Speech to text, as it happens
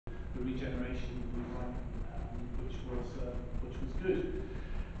regeneration of Wirral, which was good.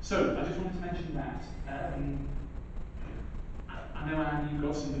 So I just wanted to mention that. I know, Anne, you've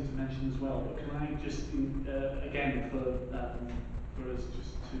got something to mention as well, but can I just, again, for us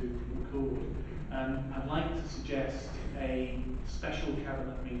just to record, I'd like to suggest a special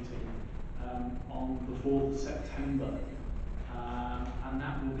cabinet meeting on the 4th of September, and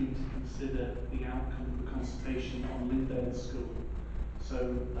that will be to consider the outcome of the consultation on Lindale School. So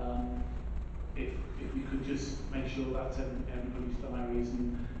if you could just make sure that's in everybody's diaries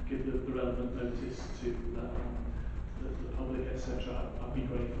and give the relevant notice to the public, etc., I'd be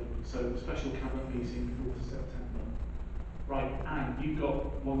grateful. So special cabinet meeting 4th of September. Right, Anne, you've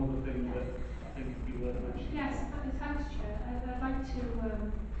got one other thing that I think would be worth mentioning. Yes, thanks, Chair. I'd like to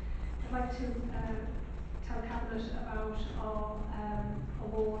tell Cabinet about our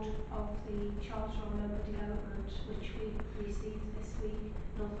award of the Charter on Member Development, which we received this week,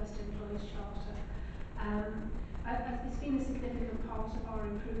 North West Employees Charter. It's been a significant part of our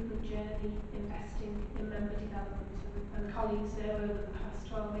improvement journey, investing in member development, and colleagues know over the past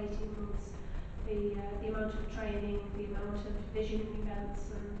 12-18 months the amount of training, the amount of visioning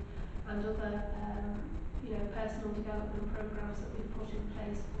events and other personal development programs that we've put in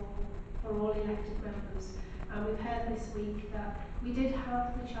place for all elected members. And we've heard this week that we did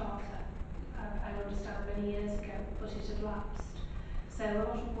have the charter, I understand, many years ago, but it had lapsed. So a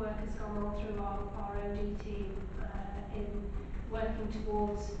lot of work has gone on through our OD team in working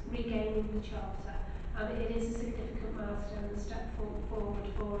towards regaining the charter. And it is a significant milestone and step forward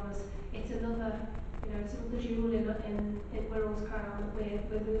for us. It's another jewel in Wirral's crown that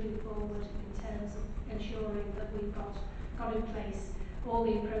we're moving forward in terms of ensuring that we've got in place all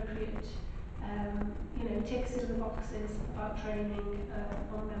the appropriate ticks in the boxes about training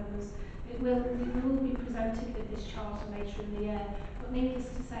on members. We will be presented with this charter later in the year, but needless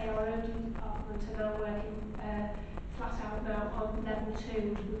to say, our OD department are now working flat out now on level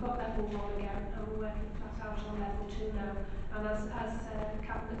 2. We've got level 1 again, and we're working flat out on level 2 now. And as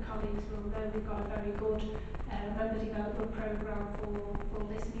Cabinet colleagues will know, we've got a very good member development programme for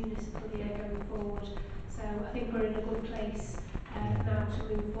this municipal year going forward. So I think we're in a good place now to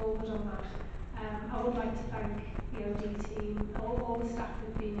move forward on that. I would like to thank the OD team, all the staff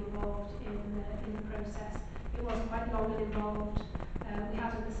who've been involved in the process. It was quite long and involved. We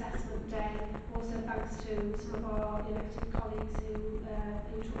had an assessment day, also thanks to some of our elected colleagues who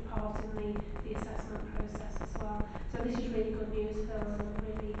took part in the assessment process as well. So this is really good news for us, and I'm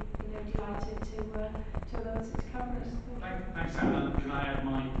really delighted to announce it to Cabinet. Thanks, Anna. Can I add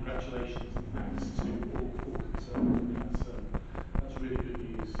my congratulations and thanks to all concerned? That's really good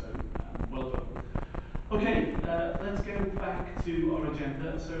news. So well done. Okay, let's go back to our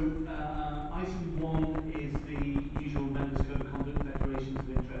agenda. So item 1 is the usual members' code of conduct declarations of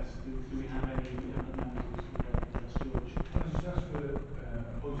interest. Do we have any